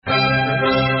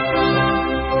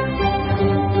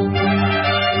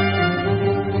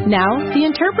Now, The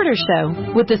Interpreter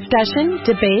Show, with discussion,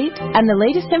 debate, and the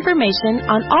latest information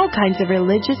on all kinds of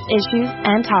religious issues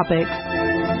and topics.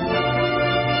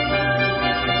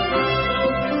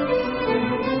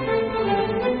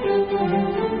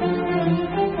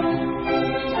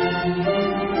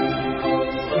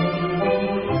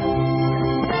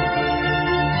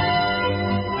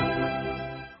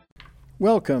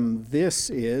 Welcome. This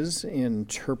is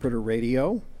Interpreter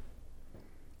Radio.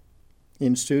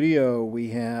 In studio,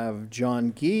 we have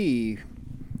John Gee,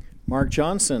 Mark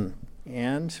Johnson,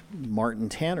 and Martin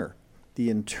Tanner.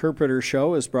 The Interpreter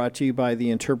Show is brought to you by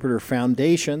the Interpreter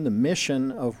Foundation, the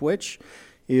mission of which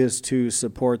is to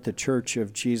support the Church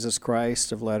of Jesus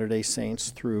Christ of Latter-day Saints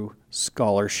through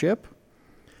scholarship.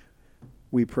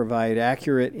 We provide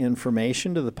accurate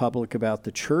information to the public about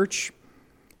the Church.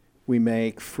 We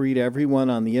make free to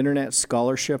everyone on the internet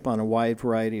scholarship on a wide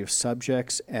variety of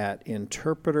subjects at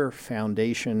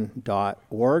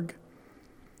interpreterfoundation.org.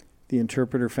 The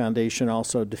Interpreter Foundation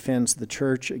also defends the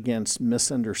Church against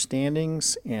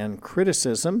misunderstandings and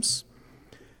criticisms.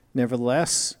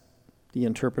 Nevertheless, the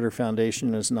Interpreter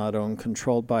Foundation is not owned,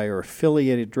 controlled by, or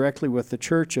affiliated directly with the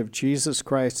Church of Jesus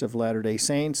Christ of Latter-day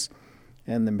Saints,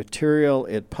 and the material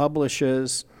it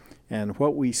publishes and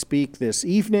what we speak this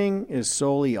evening is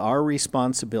solely our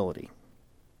responsibility.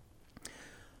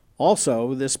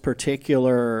 Also, this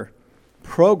particular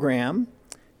program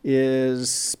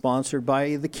is sponsored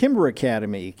by the Kimber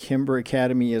Academy. Kimber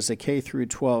Academy is a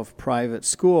K-12 private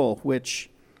school which,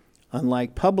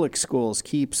 unlike public schools,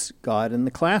 keeps God in the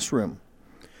classroom.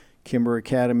 Kimber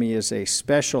Academy is a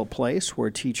special place where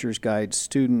teachers guide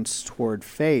students toward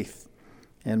faith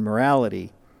and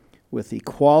morality with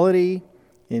equality,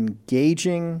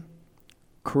 engaging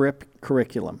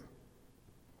curriculum.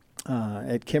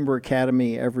 At Kimber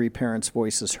Academy, every parent's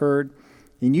voice is heard.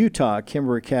 In Utah,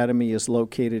 Kimber Academy is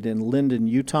located in Linden,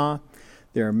 Utah.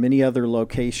 There are many other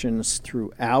locations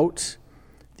throughout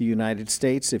the United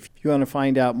States. If you want to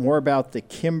find out more about the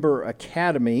Kimber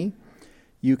Academy,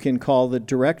 you can call the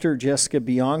director, Jessica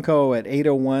Bianco, at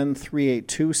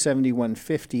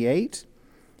 801-382-7158.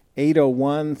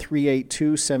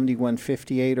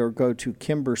 801-382-7158, or go to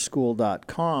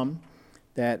kimberschool.com.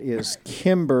 That is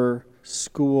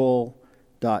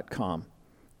kimberschool.com.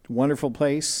 Wonderful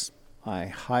place. I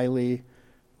highly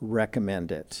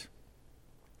recommend it.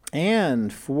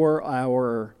 And for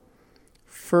our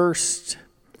first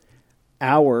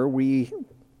hour, we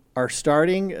are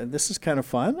starting, this is kind of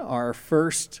fun, our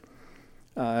first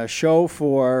show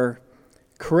for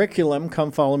Curriculum,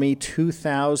 Come Follow Me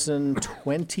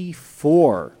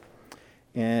 2024.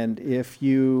 And if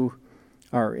you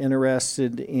are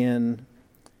interested in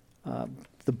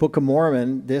the Book of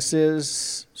Mormon, this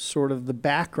is sort of the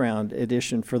background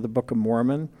edition for the Book of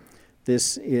Mormon.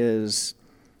 This is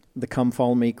the Come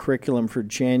Follow Me curriculum for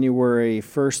January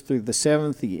 1st through the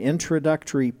 7th, the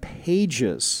introductory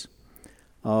pages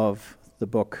of the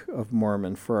Book of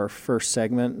Mormon for our first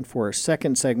segment. And for our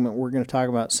second segment, we're going to talk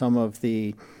about some of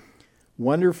the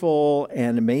wonderful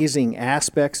and amazing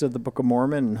aspects of the Book of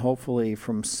Mormon, and hopefully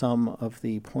from some of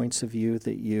the points of view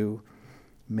that you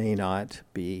may not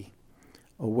be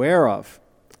aware of.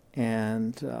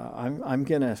 And I'm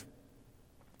going to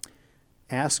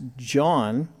ask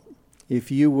John if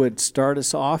you would start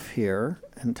us off here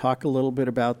and talk a little bit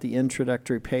about the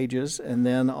introductory pages, and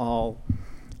then I'll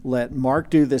let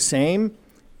Mark do the same,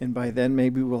 and by then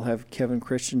maybe we'll have Kevin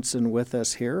Christensen with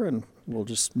us here, and we'll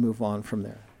just move on from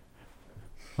there.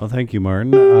 Well, thank you,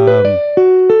 Martin. So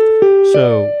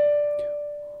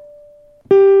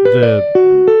the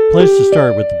place to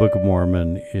start with the Book of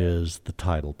Mormon is the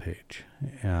title page,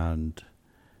 and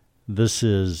this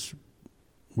was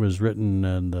written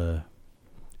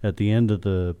at the end of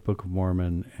the Book of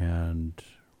Mormon and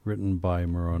written by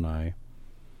Moroni,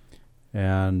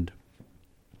 and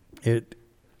it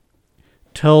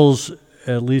tells,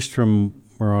 at least from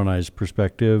Moroni's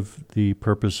perspective, the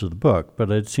purpose of the book, but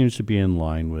it seems to be in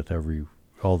line with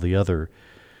all the other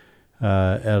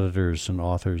editors and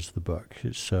authors of the book.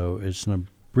 So it's an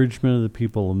abridgment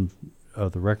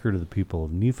of the record of the people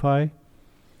of Nephi.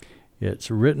 It's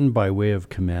written by way of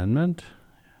commandment,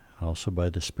 also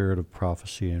by the spirit of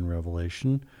prophecy and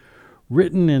revelation,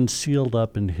 written and sealed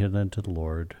up and hidden unto the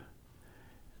Lord,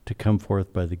 to come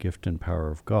forth by the gift and power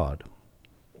of God,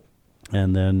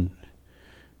 and then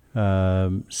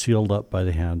sealed up by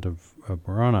the hand of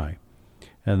Moroni.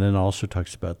 And then also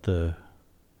talks about the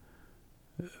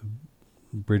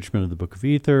abridgment of the Book of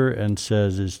Ether, and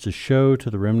says, is to show to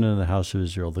the remnant of the house of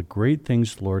Israel the great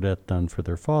things the Lord hath done for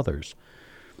their fathers,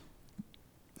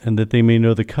 and that they may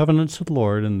know the covenants of the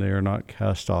Lord, and they are not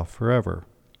cast off forever.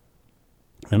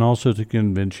 and also the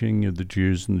convincing of the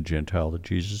Jews and the Gentile that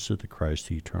Jesus is the Christ,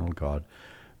 the eternal God,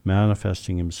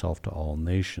 manifesting himself to all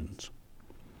nations.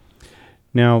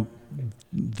 Now,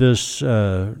 this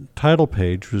title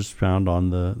page was found on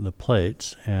the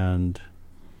plates, and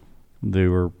they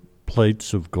were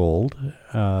plates of gold,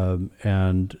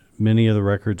 and many of the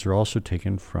records are also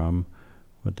taken from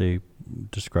what they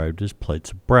described as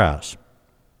plates of brass.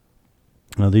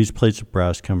 Now, these plates of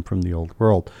brass come from the Old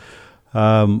World.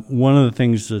 One of the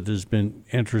things that has been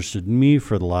interested me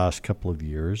for the last couple of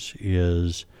years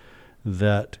is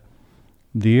that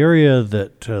the area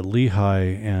that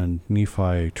Lehi and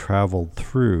Nephi traveled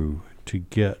through to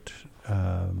get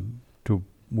to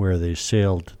where they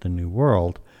sailed to the New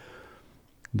World,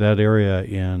 that area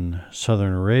in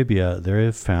southern Arabia, they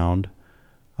have found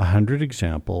 100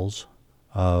 examples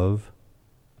of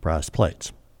brass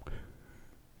plates.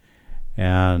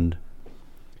 And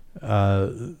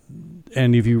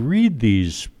if you read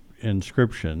these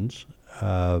inscriptions,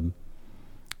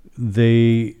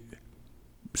 they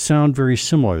sound very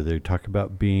similar. They talk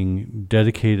about being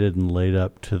dedicated and laid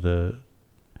up to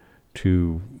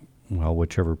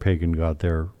whichever pagan god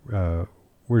they're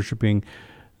worshiping.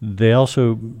 They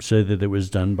also say that it was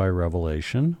done by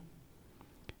revelation,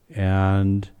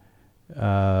 and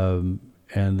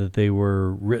that they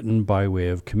were written by way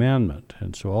of commandment.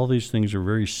 And so all these things are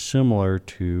very similar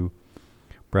to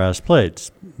brass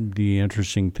plates. The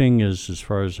interesting thing is, as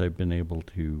far as I've been able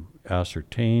to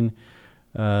ascertain,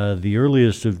 the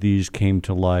earliest of these came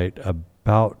to light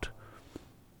about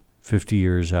 50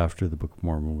 years after the Book of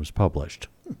Mormon was published.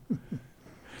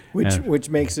 Which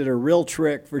makes it a real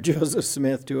trick for Joseph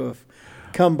Smith to have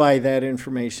come by that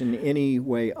information any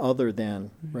way other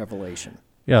than revelation.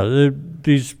 Yeah,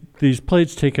 these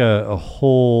plates take a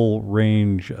whole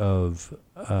range of,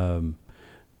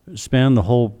 span the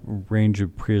whole range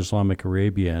of pre-Islamic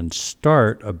Arabia and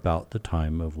start about the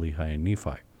time of Lehi and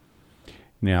Nephi.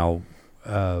 Now,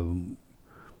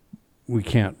 we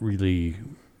can't really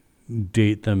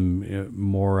date them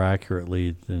more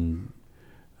accurately than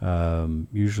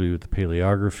usually with the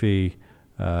paleography,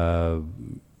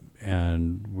 and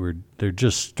they're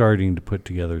just starting to put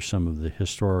together some of the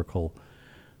historical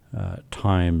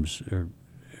times or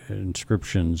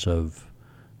inscriptions of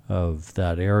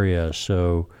that area.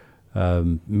 So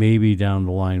maybe down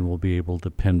the line we'll be able to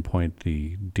pinpoint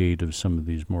the date of some of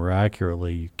these more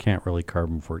accurately. You can't really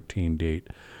carbon-14 date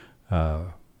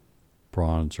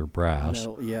bronze or brass.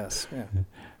 No, yes. Yeah.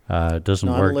 It doesn't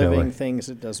work that way. Non-living things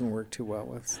it doesn't work too well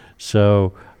with.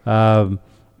 So, so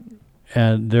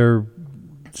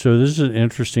this is an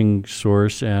interesting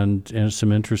source and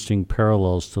some interesting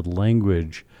parallels to the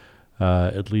language,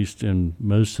 at least in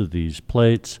most of these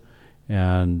plates,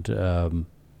 and with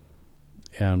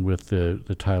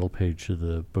the title page of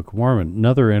the Book of Mormon.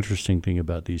 Another interesting thing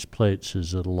about these plates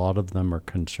is that a lot of them are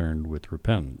concerned with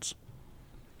repentance.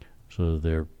 So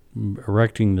they're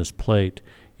erecting this plate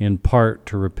in part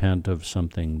to repent of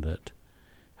something that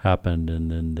happened,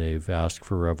 and then they've asked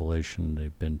for revelation.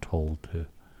 They've been told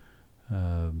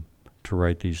to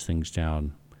write these things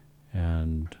down,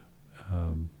 and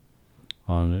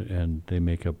and they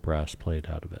make a brass plate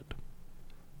out of it.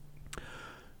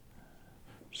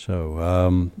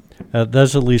 So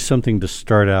that's at least something to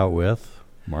start out with.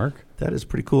 Mark? That is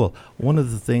pretty cool. One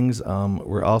of the things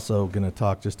we're also going to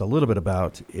talk just a little bit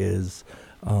about is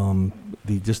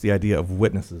the idea of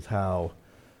witnesses, how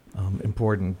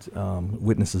important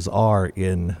witnesses are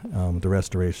in the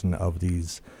restoration of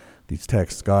these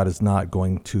texts. God is not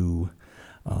going to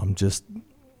just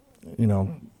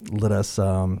let us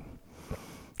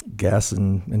guess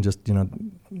and just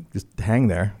hang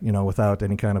there without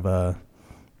any kind of a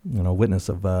witness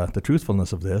of the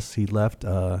truthfulness of this. He left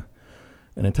an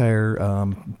entire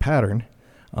pattern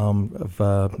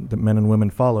that men and women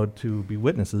followed to be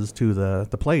witnesses to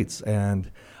the plates, and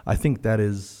I think that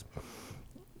is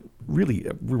really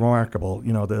remarkable.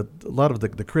 A lot of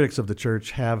the critics of the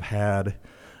church have had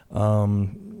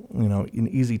an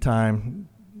easy time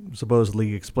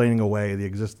supposedly explaining away the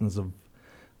existence of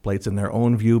plates in their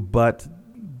own view, but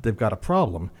they've got a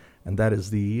problem, and that is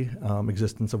the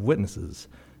existence of witnesses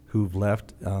who've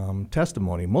left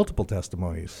testimony, multiple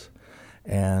testimonies,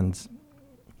 and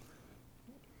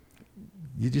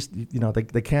you just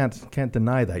they can't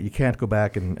deny that. You can't go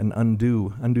back and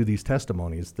undo these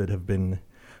testimonies that have been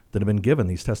given.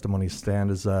 These testimonies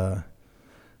stand as an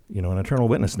eternal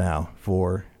witness now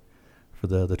for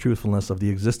the truthfulness of the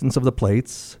existence of the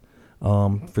plates,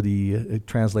 for the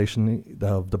translation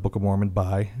of the Book of Mormon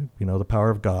by the power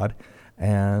of God,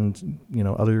 and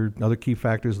other key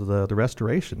factors of the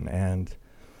restoration. And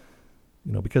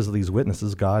because of these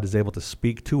witnesses, God is able to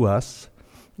speak to us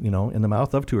in the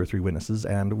mouth of 2 or 3 witnesses,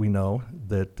 and we know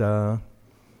that the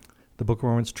Book of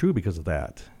Mormon is true because of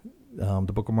that.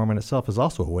 The Book of Mormon itself is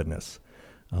also a witness.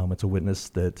 It's a witness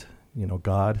that,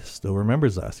 God still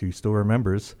remembers us. He still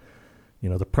remembers,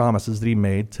 the promises that he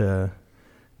made to,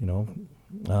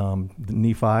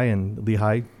 Nephi and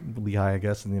Lehi, I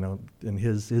guess, and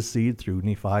his seed through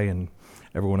Nephi and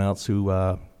everyone else who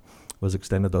was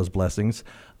extended those blessings,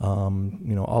 all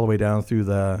the way down through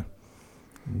the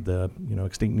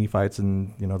extinct Nephites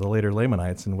and, the later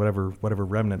Lamanites and whatever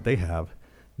remnant they have.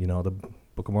 The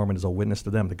Book of Mormon is a witness to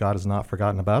them, that God has not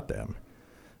forgotten about them.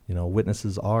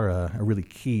 Witnesses are a really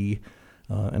key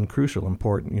and crucial,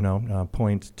 important,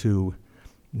 point to,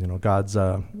 God's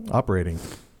operating.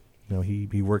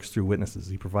 He works through witnesses.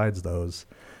 He provides those,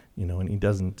 and he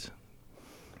doesn't,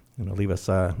 leave us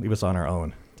on our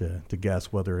own to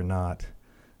guess whether or not,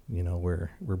 we're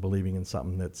believing in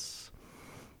something that's,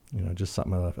 just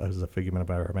something as a figment of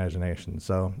our imagination.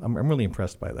 So I'm really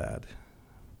impressed by that.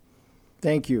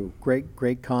 Thank you.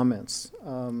 Great comments.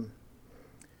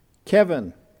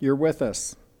 Kevin, you're with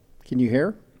us. Can you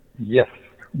hear? Yes.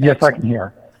 Yes, Excellent. I can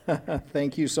hear.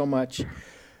 Thank you so much.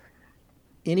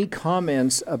 Any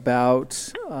comments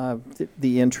about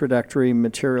the introductory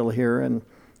material here, and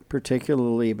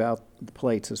particularly about the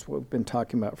plates, is what we've been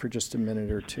talking about for just a minute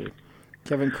or two?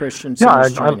 Kevin Christensen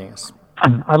is joining us.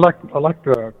 I like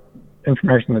the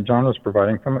information that John was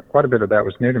providing. Quite a bit of that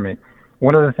was new to me.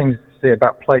 One of the things to say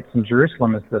about plates in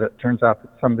Jerusalem is that it turns out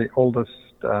that some of the oldest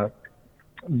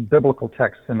biblical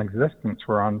texts in existence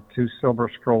were on 2 silver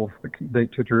scrolls that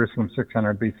date to Jerusalem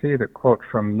 600 BC that quote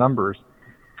from Numbers,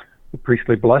 the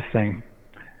priestly blessing.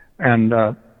 And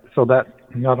so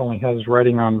that not only has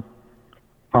writing on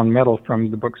metal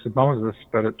from the books of Moses,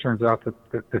 but it turns out that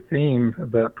the theme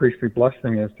of that priestly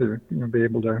blessing is to be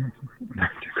able to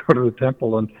go to the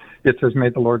temple, and it says, "May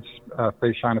the Lord's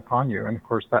face shine upon you." And of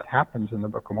course, that happens in the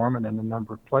Book of Mormon in a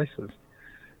number of places.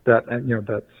 That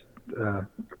that's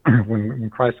when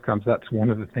Christ comes, that's one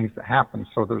of the things that happens.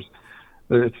 So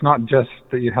it's not just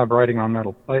that you have writing on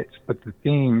metal plates, but the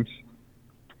themes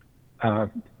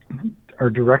are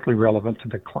directly relevant to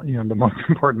the most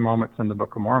important moments in the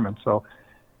Book of Mormon. So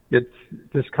it's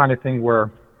this kind of thing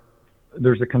where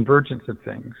there's a convergence of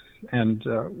things. And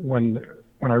when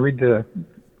I read the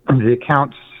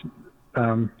accounts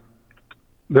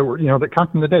that were that come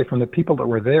from the day, from the people that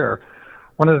were there,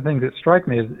 one of the things that strike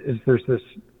me is there's this.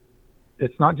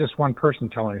 It's not just one person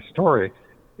telling a story;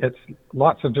 it's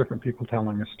lots of different people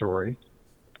telling a story,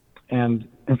 and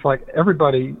it's like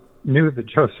everybody knew that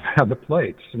Joseph had the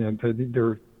plates.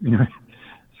 They're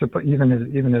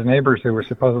even his neighbors who were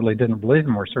supposedly didn't believe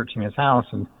him were searching his house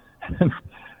and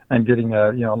getting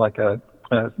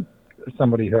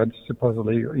somebody who had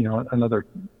supposedly another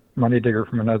money digger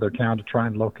from another town to try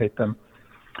and locate them.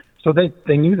 So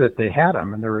they knew that they had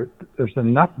them, and there's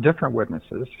enough different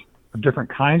witnesses, different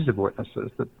kinds of witnesses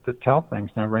that tell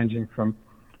things, ranging from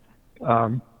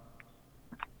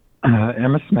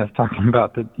Emma Smith talking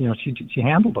about that she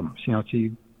handled them.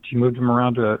 She moved them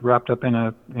around, wrapped up in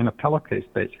a pillowcase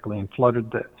basically, and floated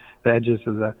the edges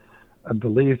of the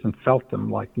leaves and felt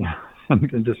them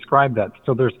and described that.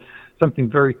 So there's something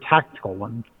very tactical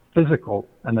and physical,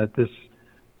 and that this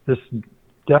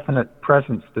definite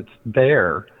presence that's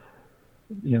there,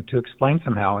 to explain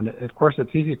somehow. And of course,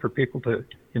 it's easy for people to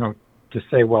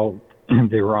say, well,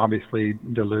 they were obviously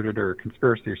deluded or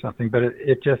conspiracy or something, but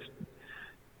it just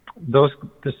the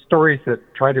stories that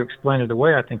try to explain it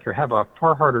away, I think, have a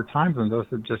far harder time than those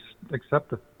that just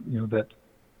accept that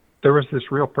there was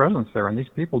this real presence there, and these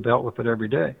people dealt with it every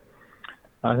day.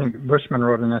 I think Bushman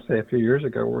wrote an essay a few years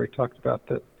ago where he talked about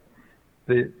that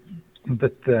the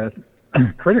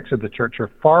critics of the church are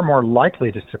far more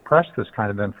likely to suppress this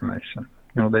kind of information.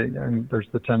 And there's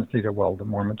the tendency to, the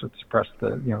Mormons would suppress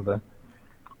the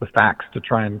facts to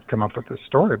try and come up with this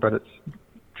story, but it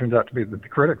turns out to be the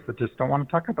critics that just don't want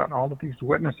to talk about all of these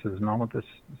witnesses and all of this,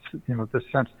 this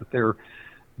sense that they're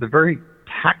very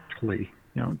tactfully,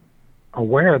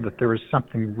 aware that there was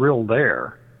something real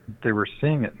there. They were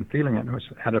seeing it and feeling it, and it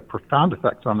had a profound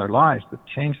effect on their lives that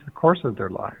changed the course of their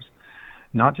lives.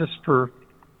 Not just for,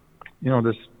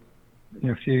 this,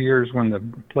 few years when the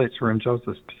plates were in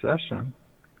Joseph's possession,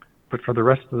 but for the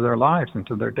rest of their lives and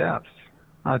to their deaths.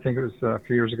 I think it was a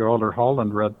few years ago, Elder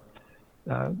Holland read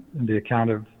the account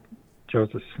of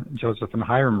Joseph and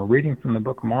Hiram reading from the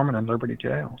Book of Mormon in Liberty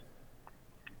Jail.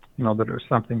 That it was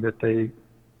something that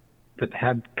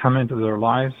had come into their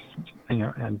lives,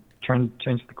 and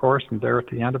changed the course, and there at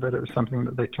the end of it, it was something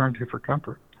that they turned to for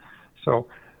comfort. So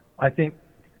I think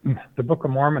the Book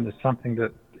of Mormon is something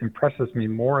that impresses me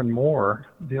more and more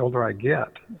the older I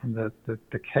get, and that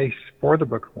the case for the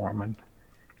Book of Mormon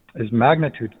is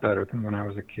magnitudes better than when I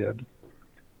was a kid.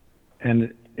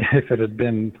 And if it had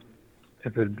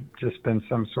just been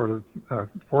some sort of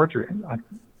forgery,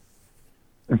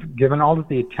 given all of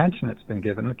the attention it's been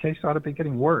given, the case ought to be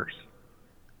getting worse.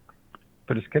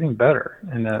 But it's getting better.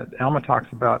 And Alma talks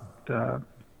about,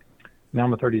 in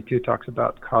Alma 32 talks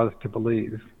about cause to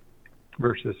believe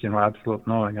versus, absolute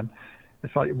knowing. And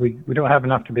it's like we don't have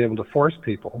enough to be able to force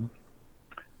people,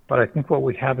 but I think what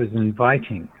we have is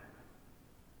inviting.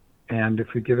 And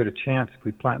if we give it a chance, if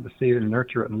we plant the seed and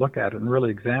nurture it and look at it and really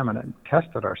examine it and test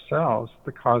it ourselves,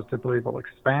 the cause to believe will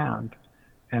expand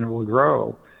and it will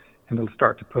grow, and it'll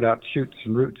start to put out shoots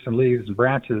and roots and leaves and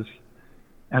branches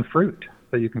and fruit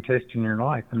that you can taste in your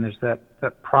life. And there's that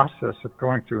process of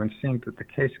going through and seeing that the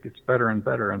case gets better and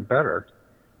better and better,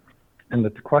 and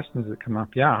that the questions that come up,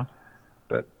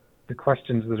 but the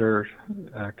questions that are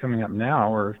coming up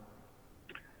now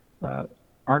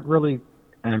aren't really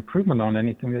an improvement on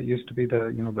anything that used to be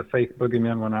the faith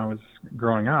boogeyman when I was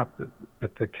growing up.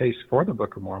 But the case for the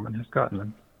Book of Mormon has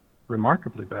gotten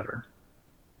remarkably better.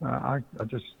 I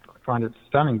just find it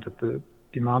stunning that the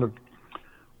amount of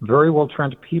very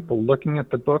well-trained people looking at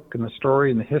the book and the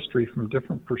story and the history from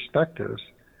different perspectives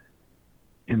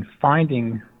and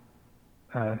finding,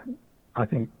 I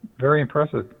think, very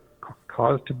impressive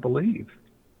cause to believe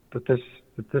that this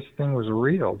thing was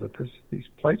real, that these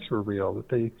plates were real,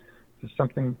 that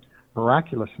something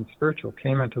miraculous and spiritual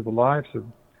came into the lives of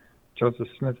Joseph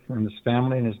Smith and his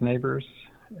family and his neighbors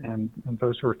and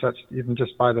those who were touched even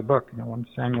just by the book. When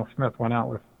Samuel Smith went out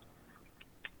with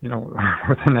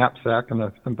a knapsack and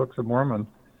the Books of Mormon,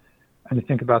 and you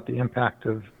think about the impact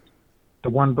of the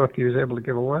one book he was able to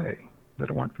give away, that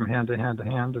it went from hand to hand to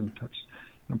hand and touched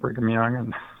Brigham Young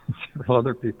and several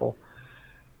other people.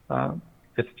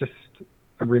 It's just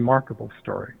a remarkable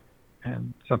story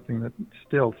and something that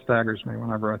still staggers me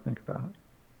whenever I think about it.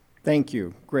 Thank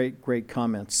you. Great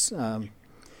comments.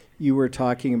 You were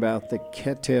talking about the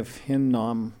Ketiv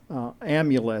Hinnom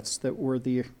amulets that were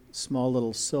the small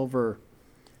little silver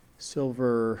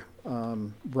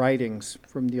writings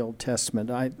from the Old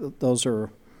Testament. Those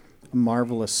are a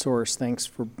marvelous source. Thanks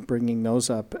for bringing those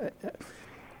up.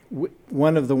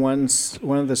 One of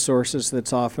the sources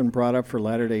that's often brought up for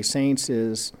Latter-day Saints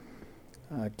is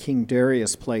King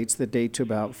Darius plates that date to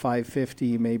about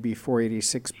 550, maybe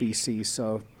 486 BC,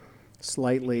 so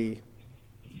slightly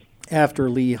after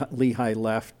Lehi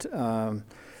left.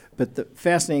 But the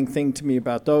fascinating thing to me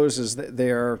about those is that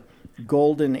they're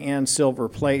golden and silver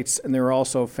plates, and they're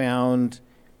also found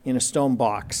in a stone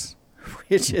box,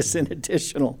 which is an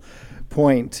additional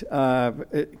point.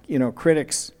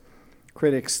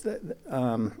 Critics,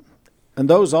 and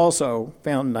those also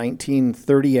found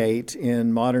 1938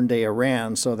 in modern-day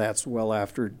Iran, so that's well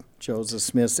after Joseph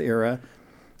Smith's era.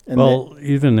 And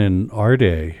even in our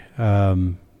day,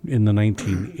 in the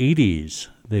 1980s,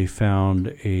 they found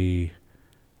a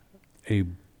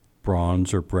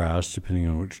bronze or brass, depending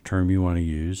on which term you want to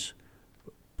use,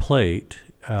 plate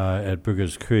at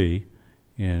Burgazköy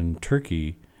in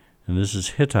Turkey, and this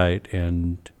is Hittite,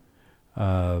 and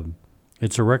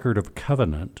it's a record of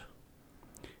covenant,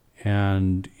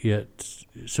 and it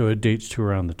dates to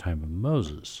around the time of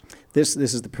Moses. This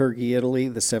is the Pyrgi, Italy,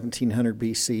 the 1700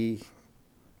 BC.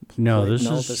 No,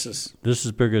 this is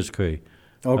Burgazköy.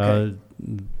 Okay.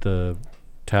 The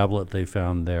tablet they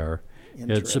found there.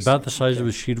 It's about the size of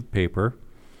a sheet of paper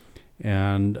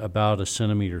and about a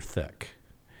centimeter thick,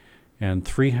 and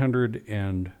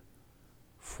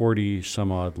 340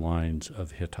 some odd lines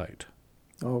of Hittite.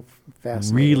 Oh,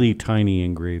 fascinating. Really tiny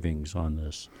engravings on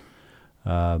this.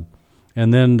 And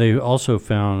then they also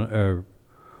found,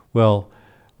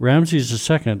 Ramses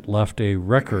II left a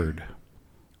record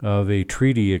of a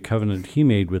treaty, a covenant he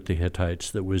made with the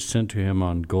Hittites that was sent to him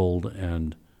on gold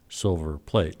and silver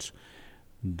plates.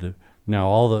 Now,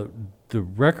 all the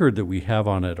record that we have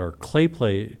on it are clay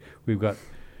plate. We've got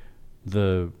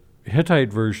the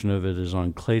Hittite version of it is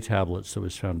on clay tablets that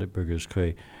was found at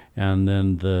Burgazköy, and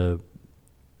then the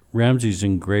Ramses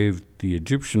engraved the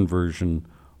Egyptian version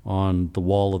on the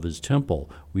wall of his temple.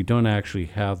 We don't actually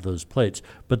have those plates,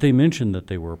 but they mentioned that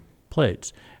they were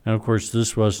plates. And of course,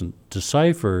 this wasn't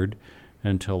deciphered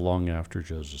until long after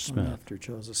Joseph Smith.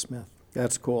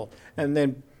 That's cool. And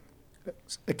then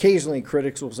occasionally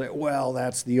critics will say, well,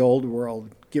 that's the old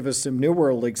world. Give us some new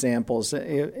world examples.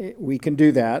 We can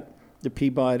do that. The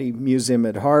Peabody Museum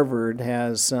at Harvard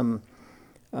has some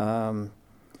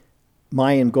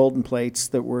Mayan golden plates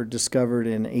that were discovered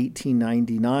in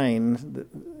 1899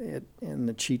 in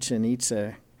the Chichen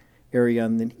Itza area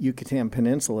on the Yucatan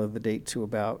Peninsula that date to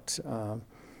about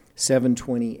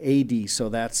 720 AD. So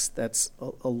that's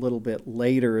a little bit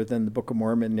later than the Book of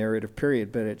Mormon narrative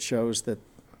period, but it shows that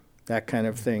that kind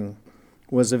of thing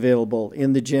was available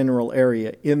in the general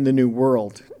area in the New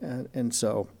World. And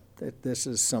so this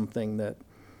is something that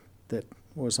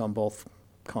was on both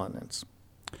continents.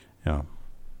 Yeah.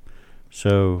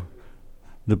 So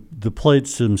the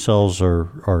plates themselves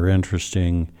are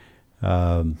interesting.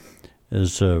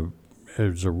 As a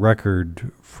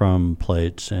record from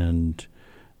plates, and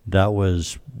that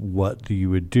was what you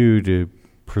would do to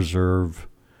preserve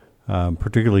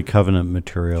particularly covenant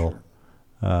material.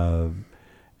 Sure.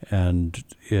 And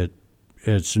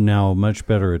it's now much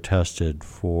better attested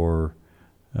for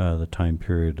the time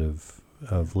period of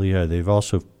Lehi. They've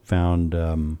also found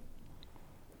from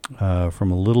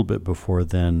a little bit before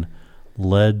then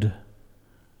lead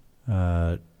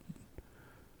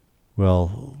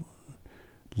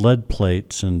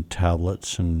plates and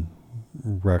tablets and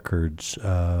records,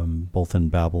 both in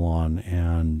Babylon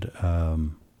and I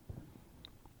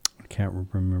can't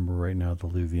remember right now the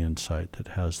Luvian site that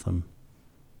has them,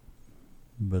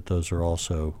 but those are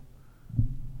also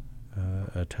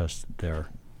attested there.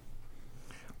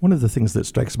 One of the things that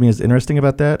strikes me as interesting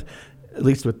about that, at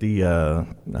least with the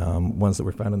ones that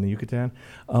were found in the Yucatan,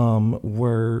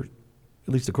 were,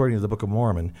 at least according to the Book of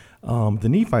Mormon, the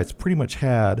Nephites pretty much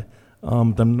had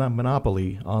the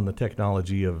monopoly on the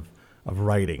technology of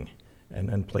writing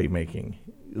and plate making,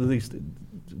 at least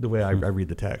the way I read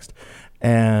the text.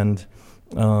 And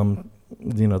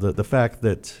the fact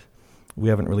that we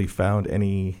haven't really found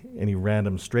any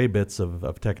random stray bits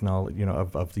of technology,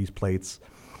 of these plates,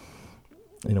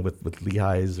 with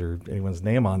Lehi's or anyone's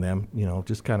name on them,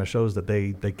 just kind of shows that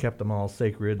they kept them all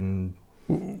sacred. And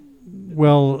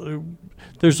well,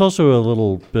 there's also a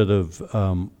little bit of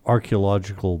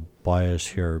archaeological bias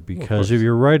here, because if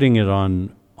you're writing it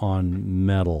on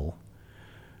metal,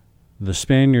 the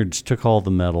Spaniards took all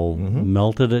the metal,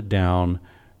 melted it down,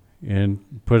 and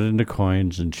put it into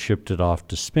coins and shipped it off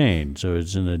to Spain. So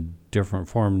it's in a different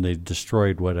form. They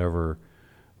destroyed whatever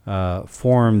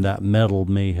form that metal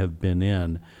may have been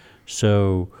in.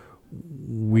 So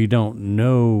we don't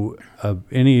know of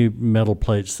any metal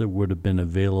plates that would have been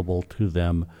available to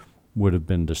them would have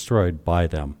been destroyed by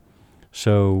them.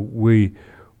 So we've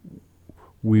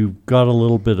got a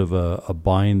little bit of a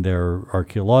bind there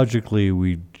archaeologically.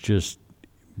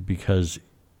 Because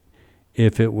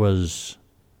if it was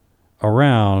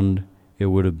around, it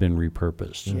would have been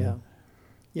repurposed. Yeah.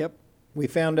 Yep. We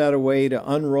found out a way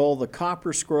to unroll the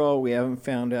copper scroll. We haven't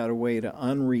found out a way to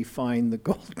unrefine the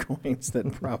gold coins that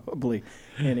probably,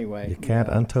 anyway. You can't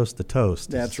untoast the toast.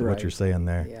 That's is what you're saying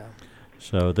there. Yeah.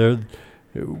 So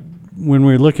when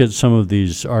we look at some of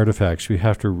these artifacts, we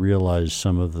have to realize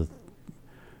some of the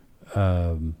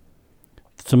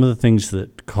things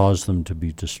that cause them to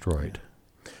be destroyed.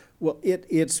 Well,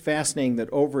 it's fascinating that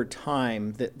over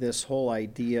time that this whole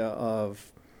idea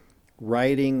of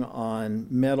writing on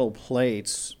metal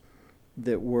plates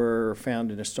that were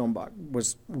found in a stone box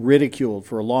was ridiculed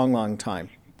for a long, long time.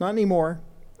 Not anymore.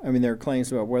 I mean, there are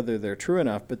claims about whether they're true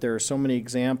enough, but there are so many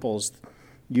examples.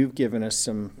 You've given us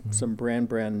some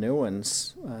brand new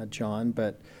ones, John,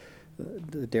 but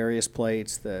the Darius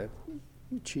plates, the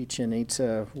Chichen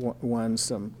Itza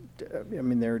ones,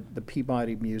 they're the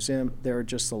Peabody Museum. There are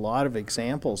just a lot of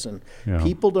examples, and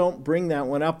people don't bring that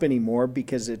one up anymore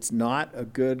because it's not a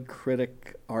good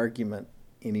critic argument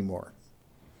anymore.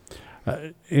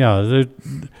 There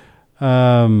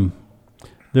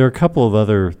are a couple of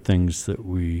other things that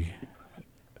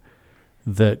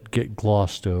get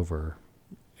glossed over,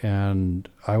 and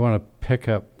I want to pick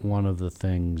up one of the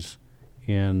things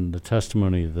in the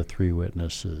testimony of the three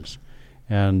witnesses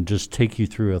and just take you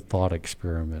through a thought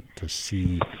experiment to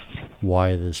see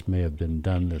why this may have been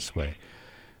done this way.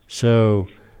 So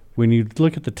when you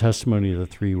look at the testimony of the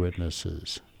three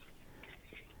witnesses,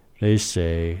 they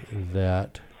say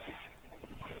that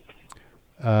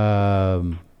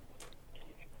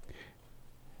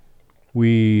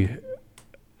we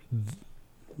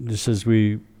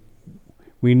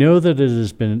know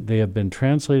that they have been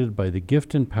translated by the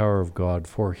gift and power of God,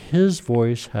 for his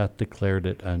voice hath declared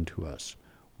it unto us.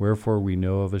 Wherefore we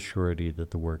know of a surety that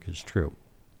the work is true.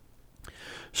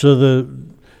 So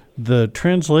the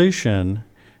translation,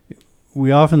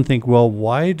 we often think, well,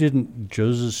 why didn't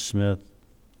Joseph Smith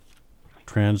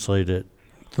translate it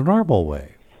the normal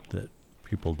way that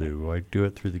people do? Why do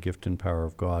it through the gift and power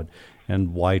of God?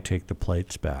 And why take the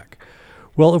plates back?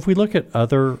 Well, if we look at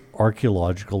other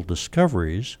archaeological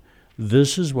discoveries,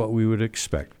 this is what we would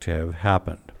expect to have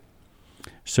happened.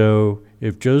 So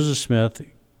if Joseph Smith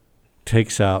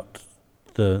takes out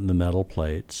the metal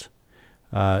plates.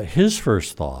 His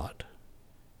first thought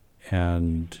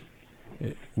and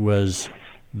it was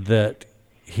that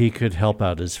he could help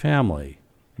out his family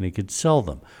and he could sell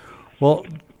them. Well,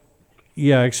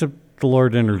 yeah, except the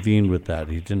Lord intervened with that.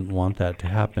 He didn't want that to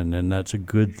happen, and that's a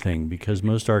good thing because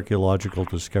most archaeological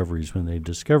discoveries, when they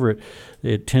discover it,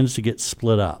 it tends to get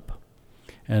split up.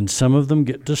 And some of them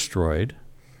get destroyed,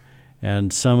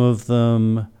 and some of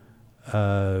them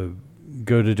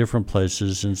go to different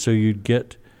places. And so you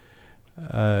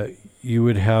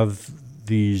would have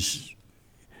these,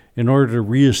 in order to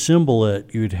reassemble it,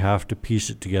 you'd have to piece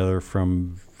it together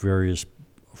from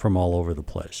all over the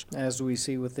place. As we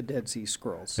see with the Dead Sea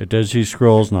Scrolls. The Dead Sea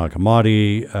Scrolls, Nag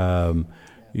Hammadi,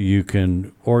 you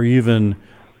can, or even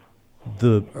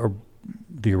the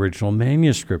original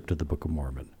manuscript of the Book of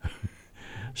Mormon.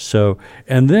 So,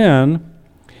 and then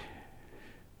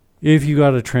if you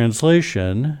got a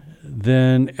translation,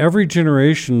 then every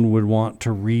generation would want to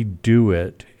redo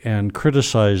it and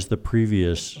criticize the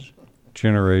previous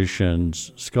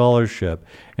generation's scholarship,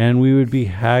 and we would be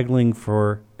haggling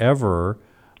forever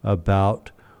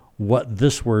about what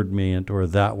this word meant or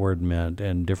that word meant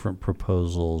and different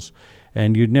proposals,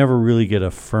 and you'd never really get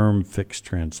a firm fixed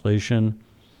translation.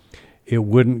 It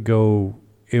would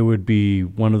be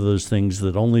one of those things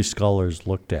that only scholars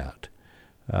looked at.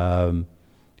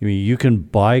 You can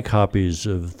buy copies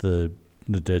of the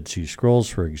Dead Sea Scrolls,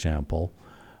 for example,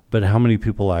 but how many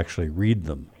people actually read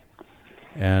them?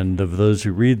 And of those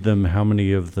who read them, how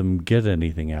many of them get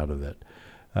anything out of it?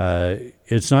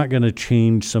 It's not going to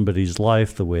change somebody's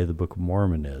life the way the Book of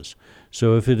Mormon is.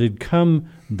 So if it had come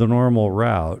the normal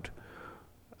route,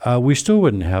 we still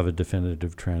wouldn't have a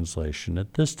definitive translation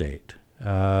at this date,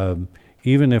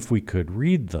 even if we could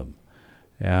read them.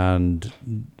 And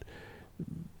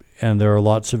there are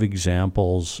lots of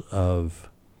examples of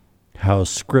how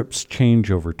scripts change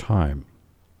over time.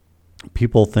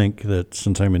 People think that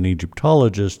since I'm an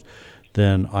Egyptologist,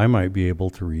 then I might be able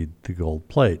to read the gold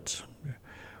plates.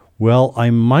 Well, I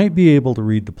might be able to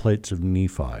read the plates of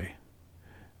Nephi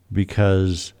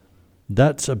because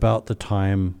that's about the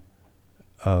time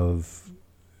of,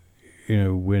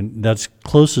 when that's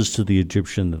closest to the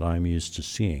Egyptian that I'm used to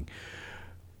seeing.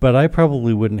 But I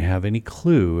probably wouldn't have any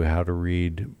clue how to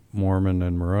read Mormon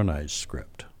and Moroni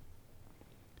script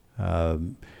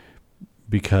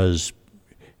because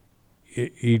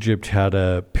Egypt had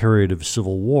a period of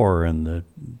civil war and the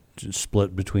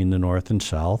split between the North and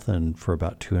South, and for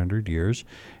about 200 years,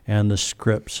 and the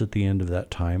scripts at the end of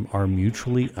that time are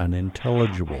mutually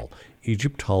unintelligible.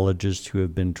 Egyptologists who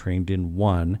have been trained in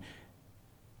one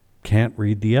can't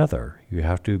read the other. You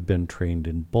have to have been trained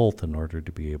in both in order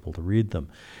to be able to read them.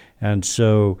 And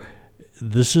so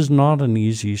this is not an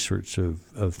easy sort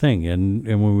of thing. And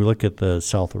when we look at the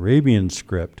South Arabian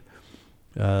script,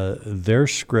 their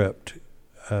script,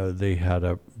 they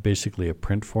had basically a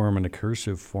print form and a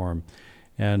cursive form.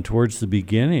 And towards the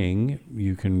beginning,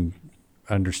 you can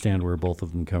understand where both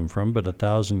of them come from, but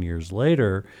 1,000 years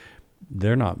later,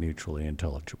 they're not mutually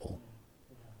intelligible.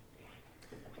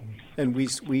 And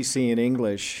we see in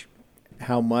English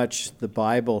how much the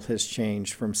Bible has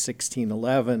changed from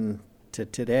 1611 to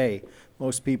today.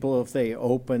 Most people, if they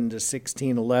opened a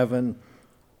 1611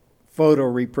 photo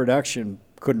reproduction,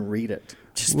 couldn't read it.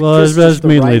 Well, that's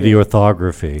mainly the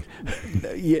orthography.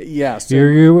 Yes. How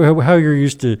you're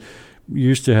used to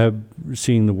have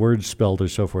seeing the words spelled or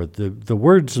so forth. The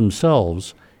words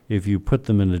themselves, if you put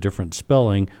them in a different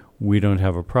spelling, we don't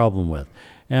have a problem with.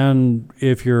 And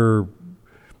if you're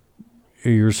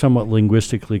somewhat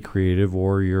linguistically creative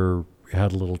or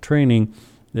had a little training,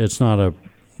 the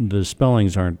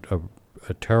spellings aren't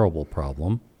a terrible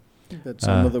problem. But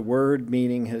some of the word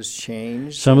meaning has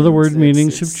changed. Some of the word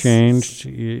meanings have changed,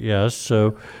 yes.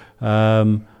 So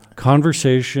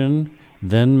conversation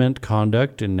then meant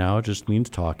conduct, and now it just means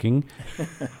talking.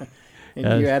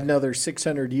 And you add another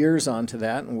 600 years onto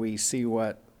that, and we see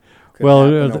what could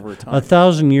happen over time.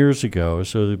 1,000 years ago,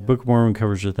 so the Book of Mormon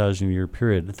covers a 1,000-year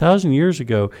period. 1,000 years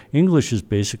ago, English is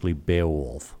basically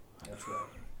Beowulf. That's right.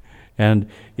 And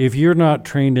if you're not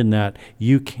trained in that,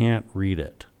 you can't read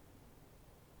it.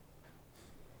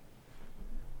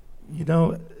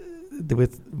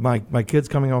 With my kids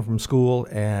coming home from school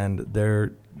and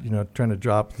they're trying to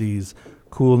drop these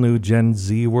cool new Gen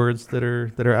Z words that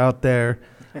are out there.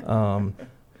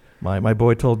 My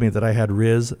boy told me that I had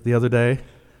Riz the other day,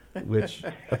 which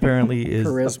apparently is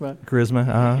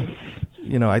charisma.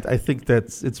 I think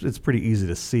that's it's pretty easy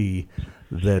to see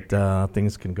that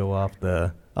things can go off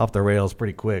the rails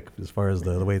pretty quick as far as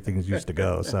the way things used to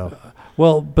go.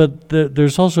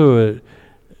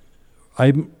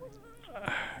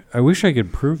 I wish I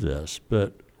could prove this,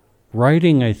 but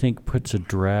writing, I think, puts a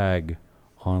drag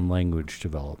on language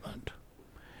development.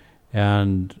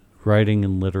 And writing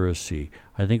and literacy.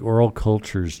 I think oral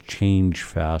cultures change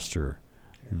faster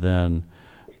than,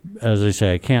 as I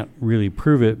say, I can't really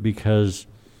prove it because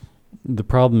the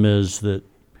problem is that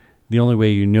the only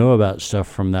way you know about stuff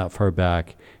from that far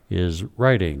back is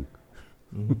writing,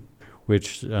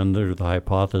 which, under the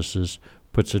hypothesis,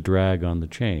 puts a drag on the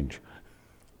change.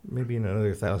 Maybe in another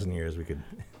 1,000 years we could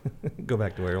go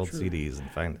back to our old CDs and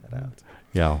find that out.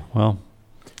 Yeah, well.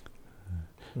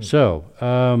 So,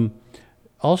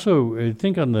 also, I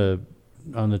think on the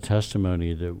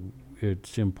testimony that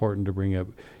it's important to bring up,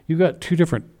 you've got two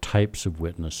different types of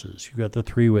witnesses. You've got the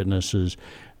three witnesses.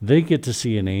 They get to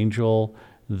see an angel.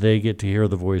 They get to hear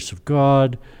the voice of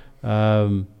God.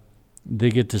 They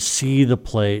get to see the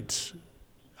plates.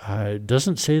 It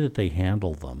doesn't say that they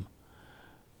handle them.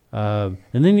 And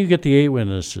then you get the 8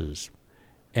 witnesses.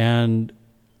 And,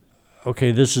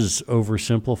 okay, this is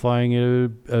oversimplifying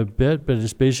it a bit, but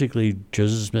it's basically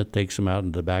Joseph Smith takes them out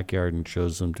into the backyard and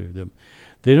shows them to them.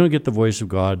 They don't get the voice of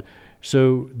God,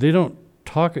 so they don't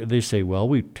talk. They say, well,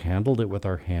 we handled it with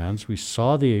our hands. We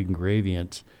saw the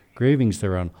engravings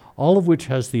thereon, all of which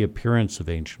has the appearance of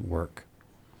ancient work.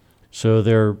 So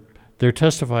they're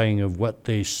testifying of what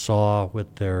they saw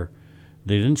with their.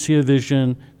 They didn't see a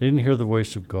vision. They didn't hear the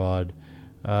voice of God,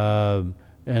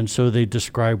 and so they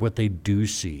describe what they do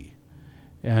see.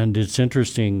 And it's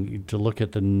interesting to look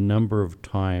at the number of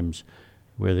times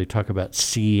where they talk about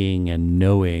seeing and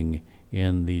knowing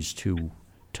in these two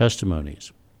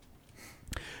testimonies.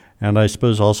 And I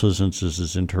suppose also, since this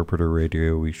is interpreter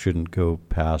radio, we shouldn't go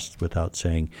past without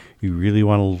saying, you really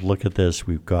want to look at this.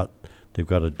 They've got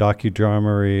a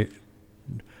docudrama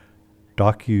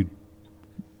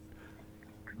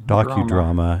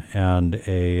and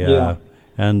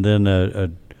and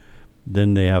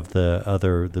then they have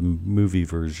the movie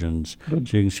versions, so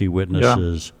you can see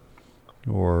Witnesses,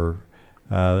 or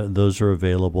those are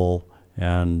available.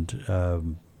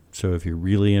 And so if you're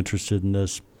really interested in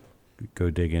this,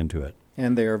 go dig into it.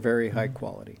 And they are very high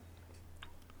quality.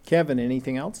 Kevin,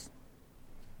 anything else?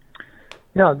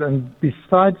 Yeah, and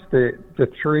besides the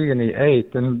 3 and the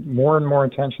 8, then more and more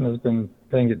attention has been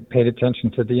paid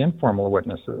attention to the informal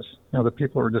witnesses. You know, the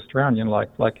people who were just around, you know,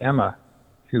 like Emma,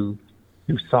 who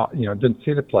saw, you know, didn't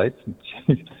see the plates,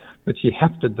 but she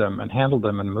hefted them and handled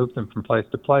them and moved them from place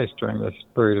to place during this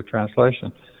period of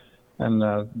translation. And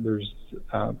there's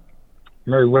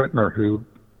Mary Whitmer, who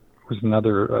was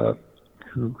another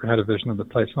who had a vision of the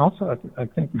place. And also, I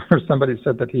think somebody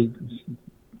said that he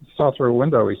saw through a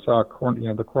window. He saw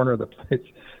the corner of the plates.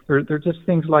 There are just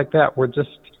things like that. Where just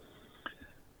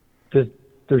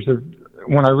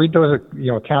when I read those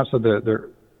accounts of that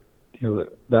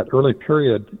early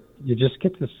period, you just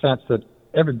get the sense that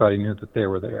everybody knew that they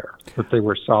were there, that they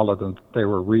were solid and that they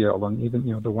were real, and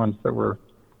even the ones that were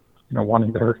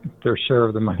wanting their share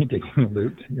of the money digging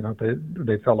loot,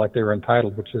 they felt like they were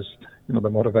entitled, which is the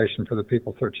motivation for the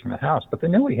people searching the house. But they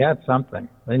knew he had something.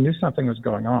 They knew something was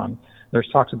going on. There's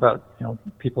talks about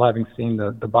people having seen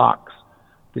the box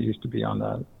that used to be on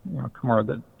the Cumorah.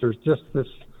 That there's just this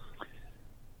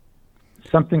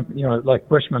something like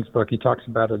Bushman's book. He talks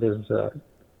about it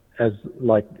as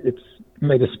like it's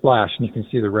made a splash and you can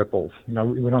see the ripples. We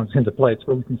don't see the plates,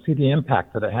 but we can see the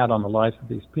impact that it had on the lives of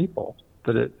these people.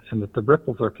 And that the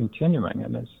ripples are continuing,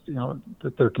 and it's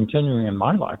that they're continuing in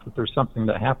my life. That there's something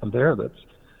that happened there that's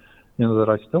that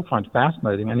I still find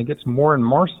fascinating, and it gets more and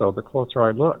more so the closer I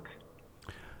look.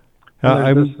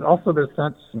 There's also this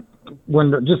sense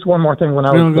when just one more thing when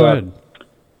I was go ahead.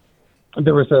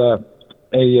 There was a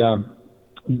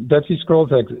Dead Sea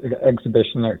Scrolls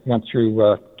exhibition that went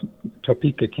through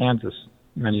Topeka, Kansas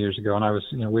many years ago, and I was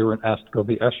we were asked to go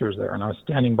be ushers there, and I was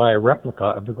standing by a replica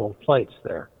of the gold plates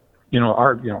there.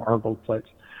 Our gold plates.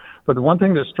 But the one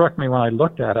thing that struck me when I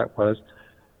looked at it is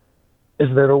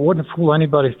that it wouldn't fool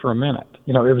anybody for a minute.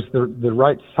 It was the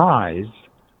right size,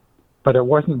 but it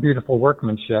wasn't beautiful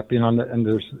workmanship. And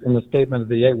there's in the statement of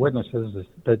the 8 witnesses is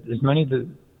that as many of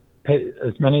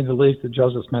the leaves that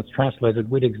Joseph Smith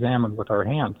translated, we'd examined with our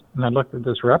hands. And I looked at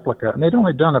this replica, and they'd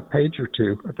only done a page or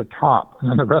two at the top, and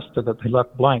then the rest of it they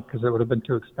left blank because it would have been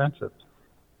too expensive.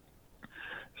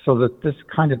 So that this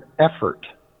kind of effort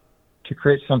to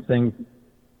create something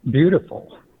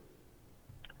beautiful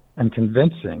and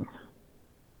convincing,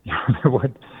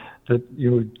 that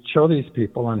you would show these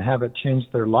people and have it change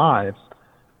their lives.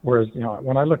 Whereas,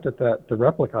 when I looked at the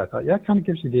replica, I thought, yeah, it kind of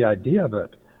gives you the idea of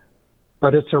it,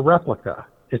 but it's a replica.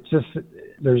 It's just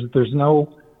there's no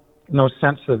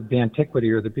sense of the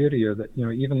antiquity or the beauty or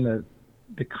even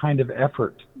the kind of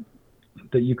effort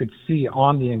that you could see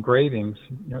on the engravings.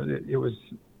 You know,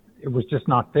 it was just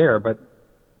not there. But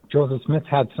Joseph Smith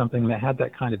had something that had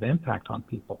that kind of impact on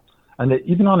people, and that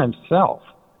even on himself.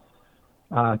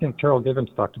 I think Terrell Givens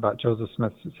talked about Joseph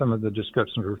Smith. Some of the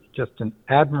descriptions were just an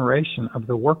admiration of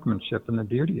the workmanship and the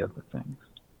beauty of the things.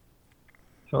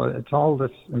 So it's all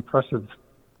this impressive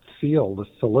feel, the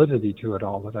solidity to it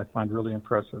all that I find really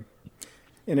impressive.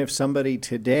 And if somebody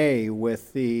today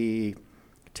with the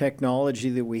technology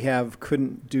that we have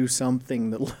couldn't do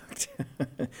something that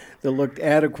looked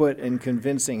adequate and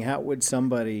convincing, how would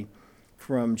somebody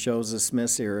from Joseph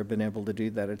Smith's era have been able to do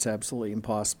that? It's absolutely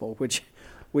impossible, which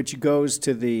goes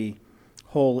to the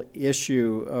whole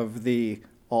issue of the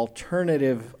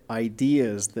alternative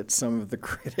ideas that some of the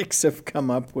critics have come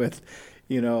up with.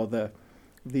 You know,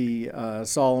 the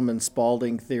Solomon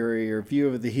Spaulding theory or view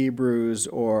of the Hebrews,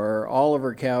 or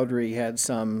Oliver Cowdery had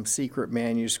some secret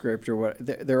manuscript, or what.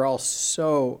 They're all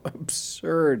so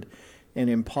absurd and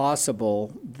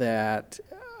impossible that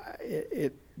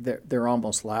they're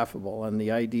almost laughable. And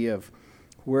the idea of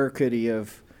where could he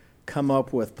have come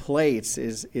up with plates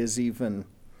is even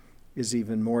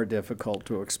more difficult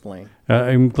to explain.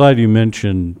 I'm glad you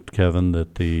mentioned, Kevin,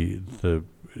 that the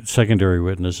secondary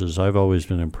witnesses. I've always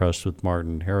been impressed with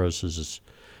Martin Harris as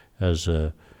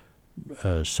a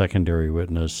secondary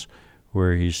witness,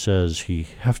 where he says he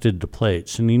hefted the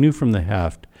plates, and he knew from the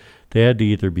heft they had to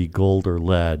either be gold or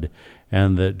lead,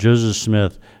 and that Joseph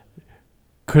Smith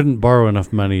couldn't borrow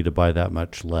enough money to buy that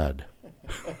much lead.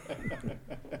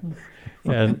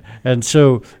 And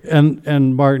so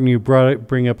Martin, you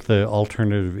bring up the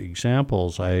alternative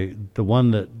examples. The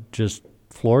one that just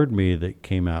floored me that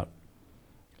came out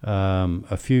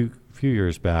a few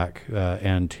years back,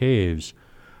 Ann Taves,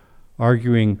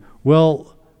 arguing,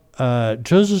 well,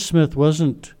 Joseph Smith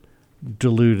wasn't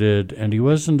deluded and he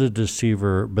wasn't a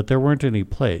deceiver, but there weren't any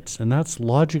plates, and that's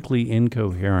logically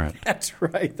incoherent. That's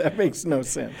right. That makes no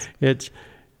sense. It's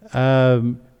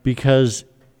because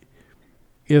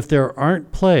if there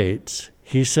aren't plates,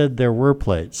 he said there were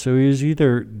plates. So he was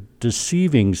either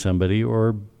deceiving somebody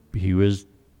or he was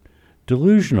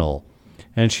delusional.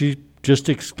 And she just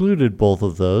excluded both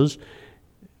of those,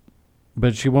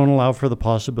 but she won't allow for the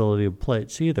possibility of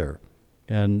plates either.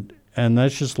 And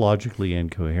that's just logically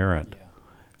incoherent.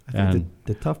 Yeah. I think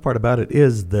the tough part about it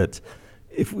is that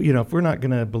if we're not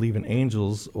going to believe in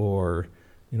angels or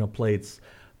plates,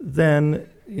 then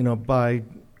by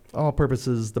all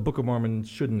purposes, the Book of Mormon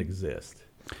shouldn't exist.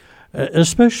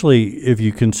 Especially if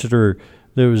you consider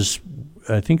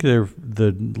I think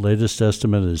the latest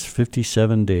estimate is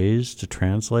 57 days to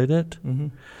translate it.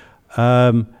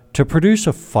 Mm-hmm. To produce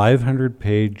a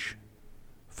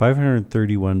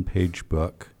 531-page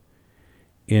book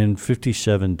in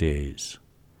 57 days.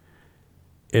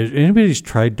 If anybody's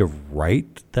tried to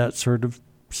write that sort of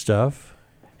stuff,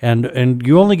 and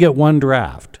you only get one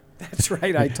draft. That's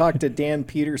right. I talked to Dan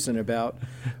Peterson about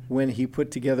when he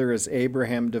put together his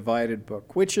Abraham Divided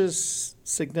book, which is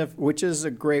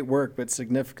a great work, but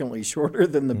significantly shorter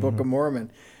than the Book of Mormon.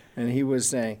 And he was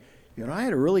saying, I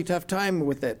had a really tough time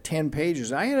with that 10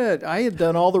 pages. I had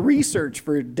done all the research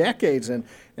for decades, and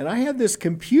I had this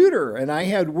computer, and I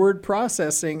had word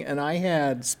processing, and I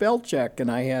had spell check, and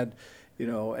I had,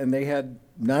 and they had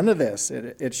none of this.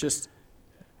 It's just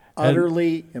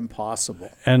utterly impossible.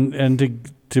 And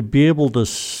to be able to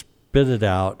spit it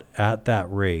out at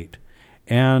that rate,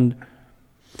 and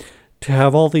to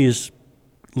have all these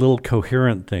little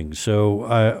coherent things.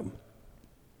 So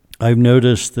I've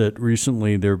noticed that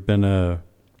recently there have been a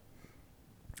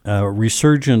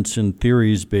resurgence in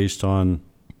theories based on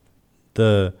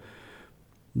the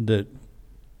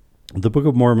Book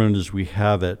of Mormon as we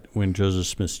have it when Joseph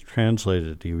Smith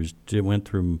translated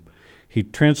it. He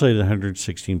translated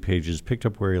 116 pages, picked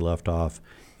up where he left off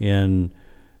and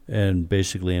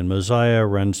basically in Mosiah,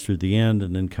 runs through the end,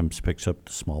 and then picks up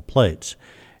the small plates.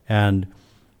 And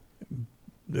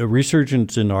a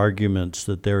resurgence in arguments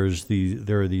that there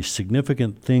are these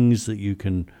significant things that you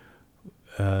can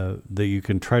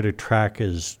try to track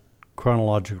as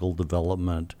chronological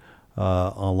development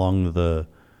along the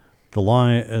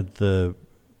line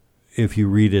if you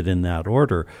read it in that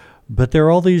order. But there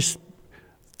are all these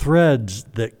threads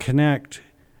that connect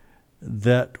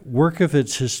that work if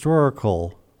it's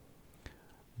historical.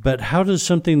 But how does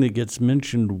something that gets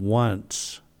mentioned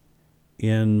once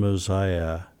in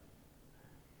Mosiah,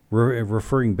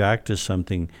 referring back to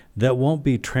something that won't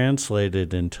be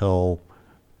translated until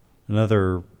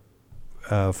another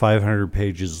 500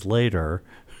 pages later,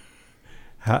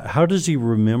 how does he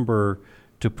remember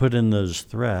to put in those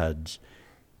threads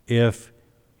if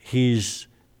he's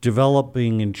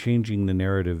developing and changing the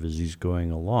narrative as he's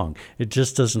going along. It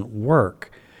just doesn't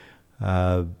work.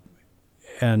 And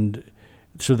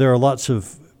so there are lots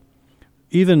of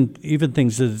even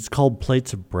things that it's called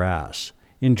plates of brass.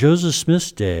 In Joseph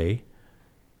Smith's day,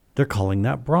 they're calling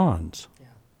that bronze. Yeah.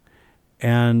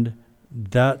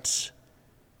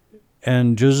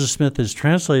 And Joseph Smith is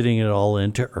translating it all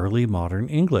into early modern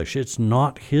English. It's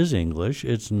not his English.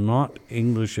 It's not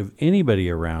English of anybody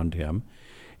around him.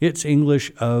 It's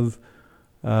English of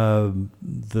the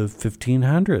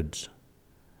 1500s.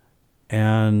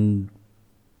 And,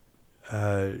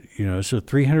 so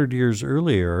 300 years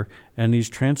earlier, and he's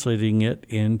translating it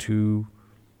into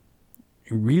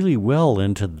really well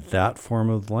into that form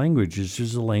of language. It's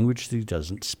just a language that he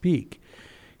doesn't speak.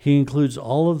 He includes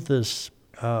all of these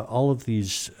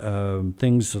things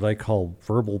that I call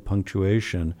verbal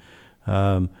punctuation,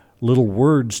 little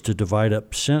words to divide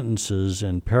up sentences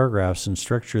and paragraphs and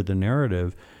structure the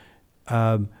narrative,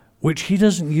 which he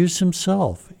doesn't use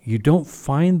himself. You don't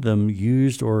find them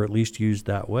used, or at least used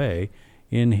that way,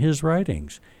 in his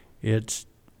writings. It's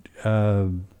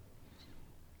an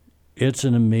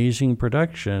amazing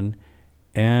production,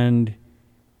 and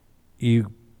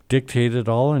you dictate it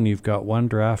all, and you've got one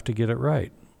draft to get it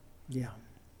right. Yeah.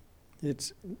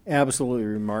 It's absolutely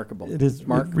remarkable. It is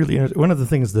really one of the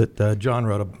things that John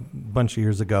wrote a bunch of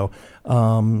years ago,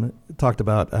 talked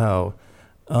about how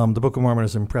the Book of Mormon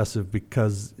is impressive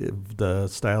because of the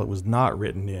style it was not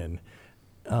written in.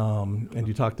 And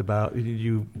you talked about,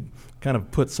 you kind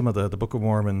of put some of the Book of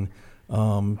Mormon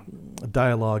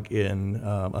dialogue in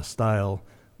a style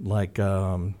like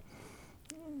a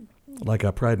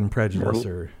Pride and Prejudice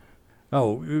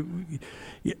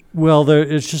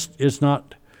it's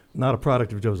not a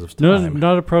product of Joseph's time. No,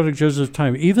 not a product of Joseph's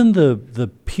time. Even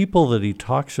the people that he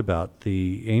talks about,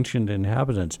 the ancient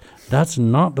inhabitants, that's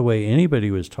not the way anybody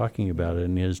was talking about it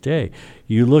in his day.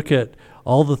 You look at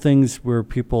all the things where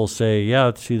people say,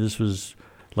 this was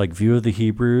like View of the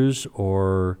Hebrews,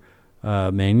 or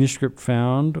manuscript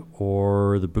found,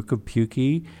 or the Book of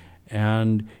Pukie,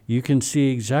 and you can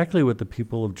see exactly what the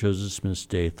people of Joseph Smith's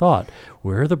day thought.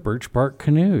 Where are the birch bark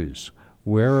canoes?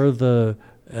 Where are the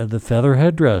feather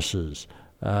headdresses?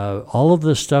 All of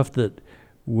the stuff that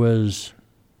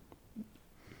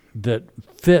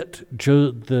fit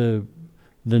the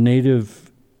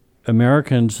Native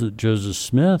Americans that Joseph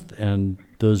Smith and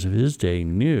those of his day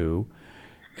knew,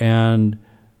 and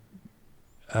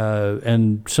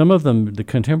some of them, the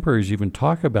contemporaries, even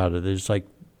talk about it. It's like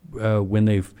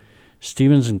when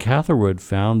Stevens and Catherwood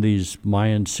found these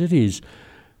Mayan cities,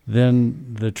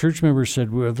 then the church members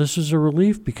said, well, this is a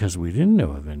relief because we didn't know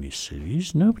of any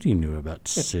cities. Nobody knew about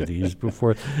cities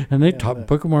before. And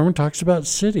Book of Mormon talks about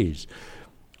cities.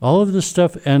 All of this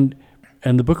stuff, and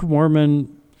the Book of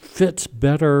Mormon fits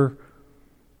better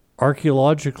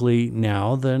archaeologically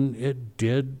now than it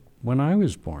did when I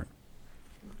was born.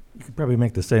 You could probably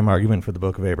make the same argument for the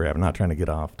Book of Abraham. I'm not trying to get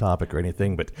off topic or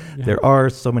anything, but there are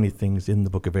so many things in the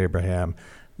Book of Abraham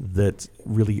that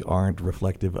really aren't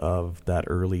reflective of that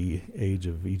early age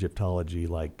of Egyptology,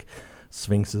 like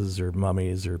sphinxes or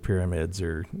mummies or pyramids,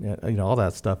 or all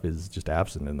that stuff is just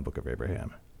absent in the Book of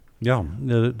Abraham. Yeah,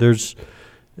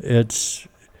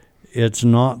 it's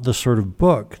not the sort of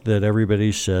book that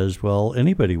everybody says, well,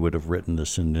 anybody would have written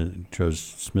this in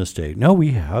Joseph Smith's day. No,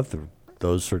 we have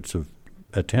those sorts of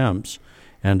attempts,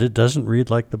 and it doesn't read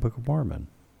like the Book of Mormon.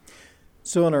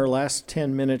 So in our last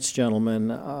 10 minutes, gentlemen,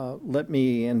 let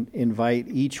me invite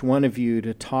each one of you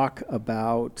to talk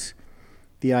about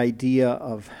the idea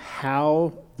of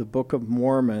how the Book of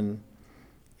Mormon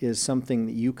is something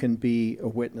that you can be a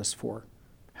witness for,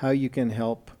 how you can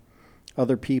help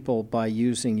other people by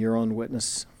using your own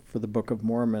witness for the Book of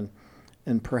Mormon,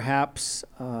 and perhaps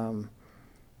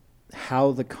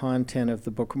how the content of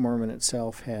the Book of Mormon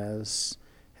itself has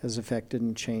affected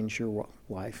and changed your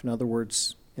life. In other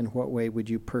words, in what way would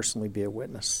you personally be a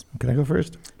witness? Can I go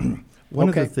first? One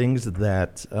of the things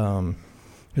that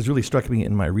has really struck me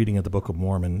in my reading of the Book of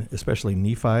Mormon, especially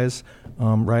Nephi's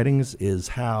writings, is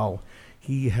how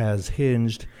he has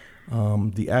hinged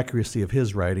the accuracy of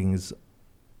his writings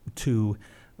to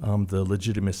the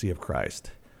legitimacy of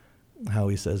Christ. How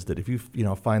he says that if you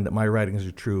find that my writings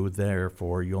are true,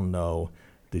 therefore you'll know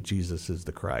that Jesus is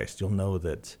the Christ. You'll know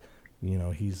that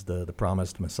he's the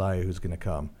promised Messiah who's going to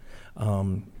come.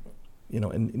 And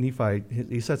Nephi,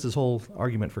 he sets his whole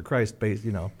argument for Christ based,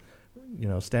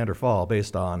 stand or fall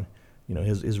based on,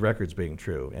 his records being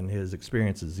true and his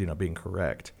experiences, being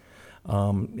correct.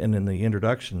 And in the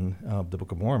introduction of the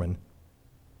Book of Mormon,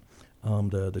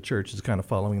 the church is kind of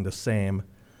following the same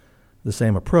the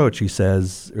same approach, he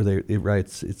says,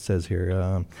 it says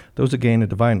here, those who gain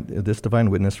this divine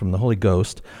witness from the Holy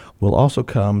Ghost will also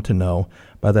come to know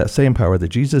by that same power that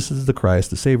Jesus is the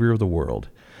Christ, the Savior of the world,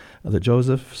 that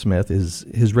Joseph Smith is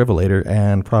his revelator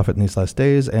and prophet in these last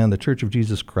days, and the Church of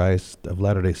Jesus Christ of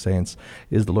Latter-day Saints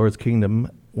is the Lord's kingdom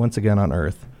once again on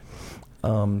earth.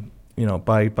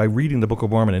 By reading the Book of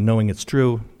Mormon and knowing it's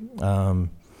true,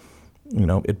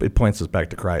 it points us back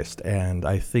to Christ. And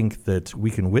I think that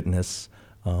we can witness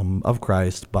of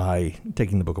Christ by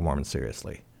taking the Book of Mormon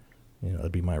seriously.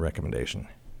 That'd be my recommendation.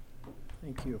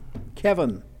 Thank you.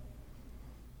 Kevin.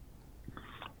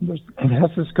 It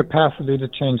has this capacity to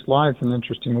change lives in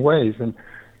interesting ways. And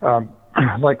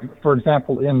like, for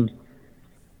example, in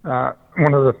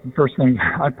one of the first things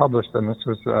I published in this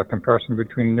was a comparison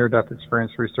between near-death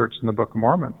experience research and the Book of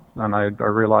Mormon. And I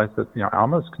realized that,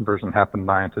 Alma's conversion happened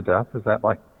nigh unto death. Is that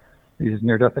like these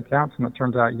near-death accounts? And it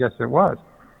turns out, yes, it was.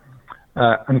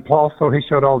 And Paul, so he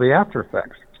showed all the after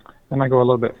effects. Then I go a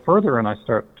little bit further and I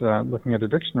start looking at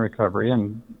addiction recovery,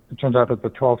 and it turns out that the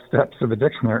 12 steps of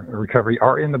addiction recovery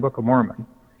are in the Book of Mormon.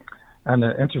 And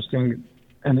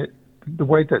the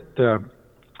way that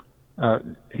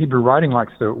Hebrew writing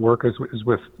likes to work is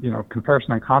with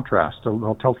comparison and contrast.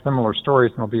 They'll tell similar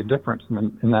stories and there'll be a difference,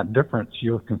 and in that difference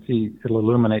you can see it'll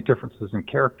illuminate differences in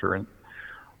character. And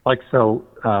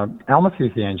Alma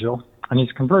sees the angel and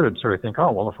he's converted, so you think,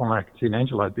 oh well, if only I could see an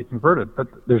angel I'd be converted. But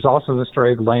there's also the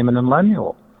story of Laman and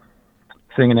Lemuel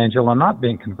seeing an angel and not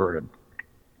being converted.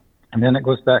 And then it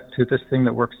goes back to this thing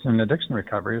that works in addiction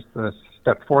recovery. It's the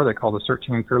step 4 they call the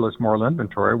searching and fearless moral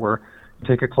inventory, where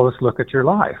take a close look at your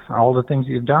life, all the things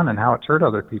you've done and how it's hurt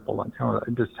other people, and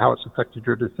just how it's affected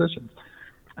your decisions.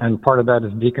 And part of that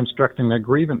is deconstructing the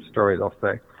grievance story, they'll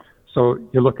say. So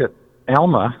you look at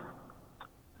Alma,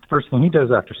 the first thing he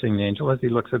does after seeing the angel is he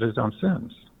looks at his own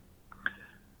sins.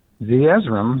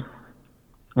 Zeezrom,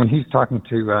 when he's talking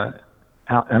to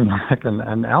Amalek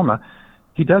and Alma,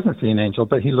 he doesn't see an angel,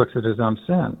 but he looks at his own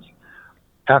sins.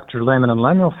 After Laman and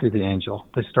Lemuel see the angel,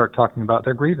 they start talking about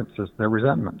their grievances, their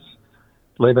resentments.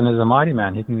 Laban is a mighty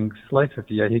man. He can slay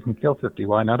 50, yet he can kill 50.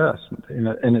 Why not us?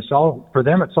 And it's all, for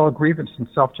them, it's all grievance and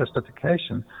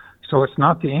self-justification. So it's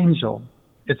not the angel,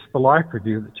 it's the life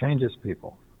review that changes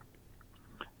people.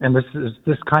 And this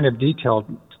kind of detail,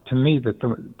 to me,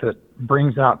 that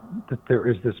brings out that there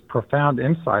is this profound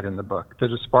insight in the book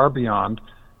that is far beyond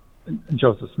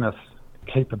Joseph Smith's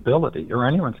capability or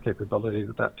anyone's capability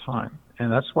at that time.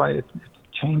 And that's why it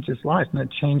changed his life, and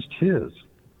it changed his.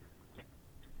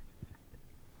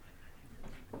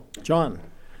 John.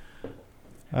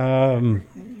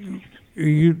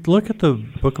 You look at the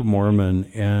Book of Mormon,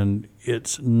 and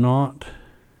it's not...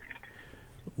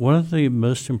 One of the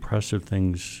most impressive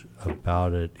things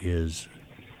about it is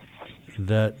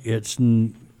that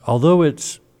although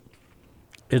it's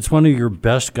one of your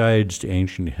best guides to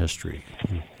ancient history.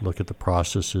 You look at the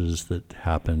processes that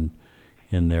happen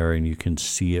in there, and you can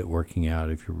see it working out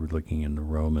if you're looking in the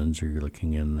Romans or you're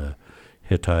looking in the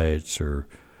Hittites or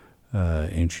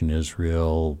ancient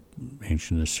Israel,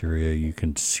 ancient Assyria. You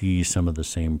can see some of the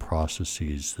same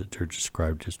processes that are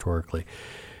described historically.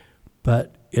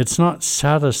 But it's not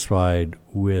satisfied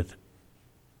with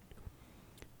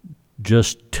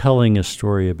just telling a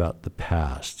story about the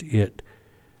past. It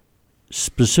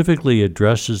specifically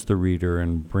addresses the reader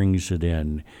and brings it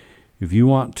in.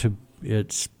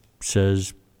 It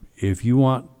says, if you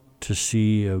want to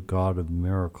see a God of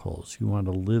miracles, you want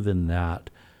to live in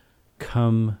that,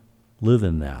 come live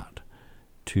in that.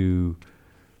 To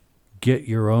get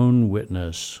your own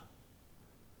witness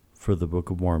for the Book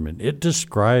of Mormon. It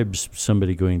describes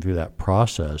somebody going through that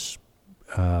process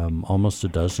almost a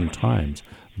dozen times,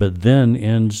 but then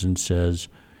ends and says,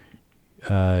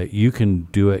 you can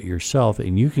do it yourself,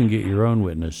 and you can get your own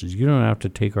witnesses. You don't have to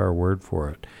take our word for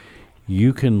it.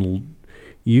 You can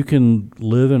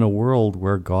live in a world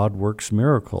where God works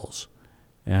miracles,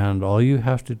 and all you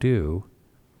have to do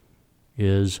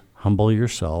is humble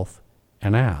yourself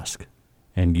and ask,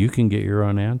 and you can get your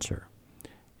own answer.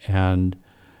 And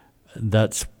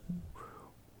that's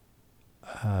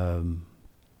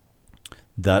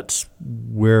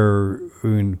where,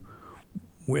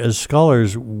 as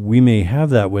scholars, we may have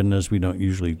that witness. We don't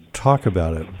usually talk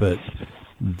about it, but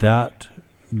that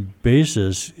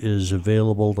basis is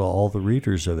available to all the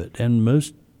readers of it. And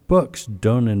most books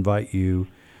don't invite you,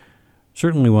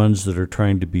 certainly ones that are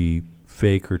trying to be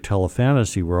fake or tell a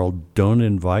fantasy world, don't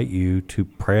invite you to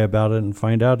pray about it and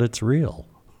find out it's real.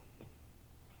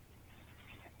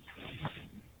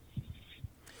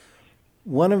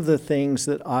 One of the things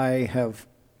that I have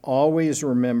always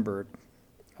remembered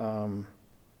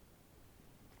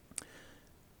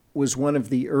was one of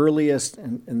the earliest,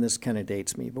 and this kind of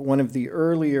dates me, but one of the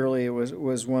early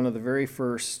was one of the very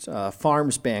first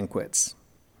farms banquets.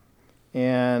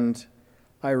 And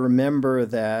I remember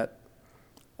that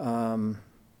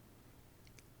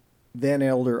then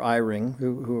Elder Eyring,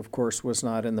 who of course was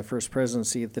not in the First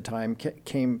Presidency at the time,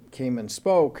 came and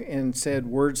spoke and said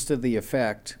words to the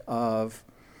effect of,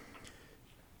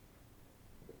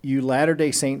 "You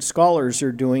Latter-day Saint scholars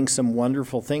are doing some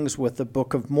wonderful things with the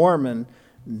Book of Mormon.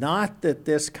 Not that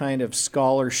this kind of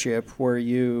scholarship where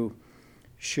you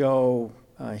show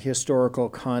historical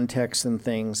context and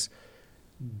things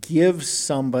gives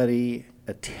somebody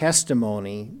a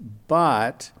testimony,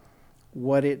 but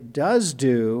what it does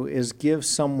do is give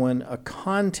someone a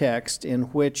context in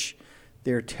which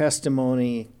their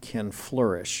testimony can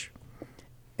flourish."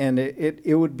 And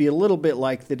it would be a little bit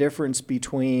like the difference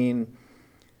between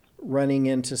running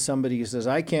into somebody who says,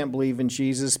 "I can't believe in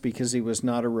Jesus because he was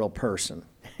not a real person."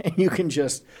 And you can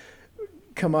just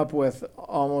come up with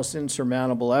almost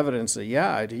insurmountable evidence that,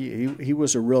 yeah, he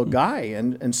was a real guy.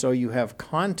 And so you have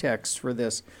context for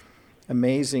this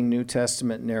amazing New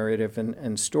Testament narrative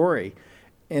and story.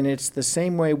 And it's the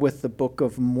same way with the Book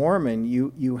of Mormon.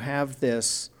 You have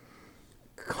this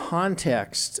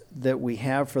context that we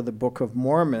have for the Book of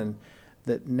Mormon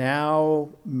that now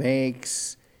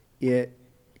makes it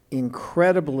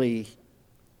incredibly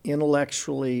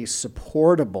intellectually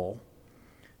supportable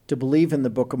to believe in the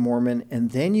Book of Mormon,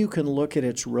 and then you can look at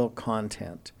its real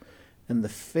content. And the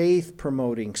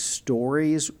faith-promoting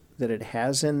stories that it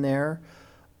has in there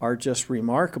are just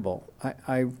remarkable.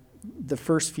 The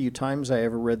first few times I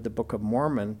ever read the Book of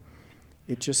Mormon,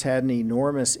 it just had an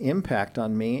enormous impact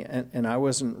on me, and I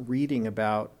wasn't reading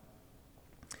about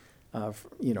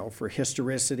for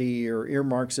historicity or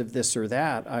earmarks of this or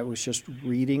that. I was just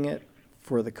reading it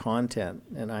for the content,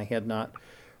 and I had not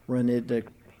run into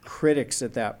critics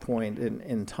at that point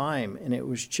in time, and it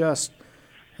was just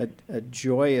a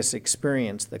joyous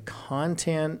experience. The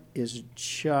content is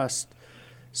just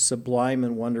sublime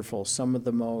and wonderful. Some of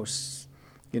the most,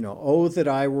 "Oh, that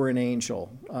I were an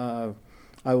angel.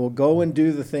 I will go and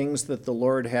do the things that the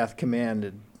Lord hath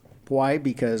commanded." Why?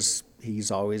 Because he's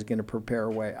always going to prepare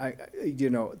a way.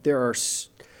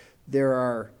 There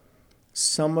are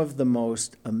some of the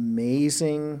most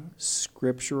amazing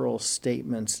scriptural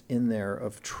statements in there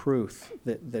of truth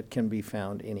that can be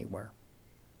found anywhere.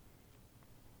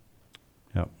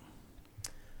 Yep.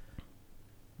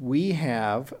 We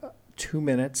have 2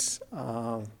 minutes.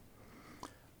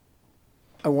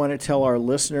 I want to tell our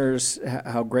listeners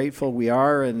how grateful we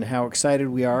are and how excited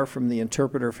we are from the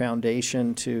Interpreter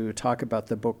Foundation to talk about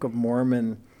the Book of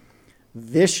Mormon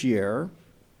this year,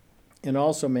 and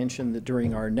also mention that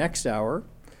during our next hour,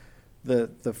 the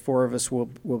four of us will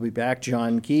be back: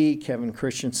 John Gee, Kevin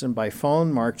Christensen by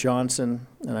phone, Mark Johnson,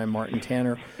 and I'm Martin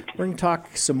Tanner. We're going to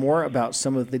talk some more about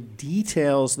some of the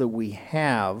details that we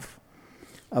have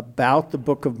about the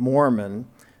Book of Mormon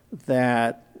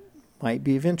that might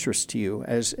be of interest to you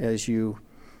as you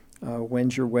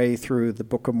wend your way through the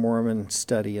Book of Mormon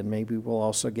study, and maybe we'll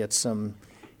also get some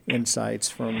insights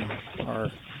from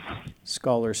our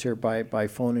scholars here by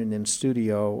phone and in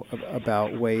studio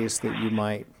about ways that you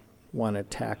might want to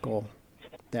tackle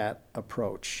that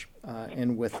approach.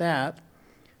 And with that,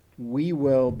 we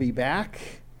will be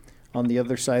back on the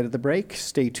other side of the break.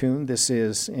 Stay tuned. This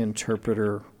is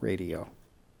Interpreter Radio.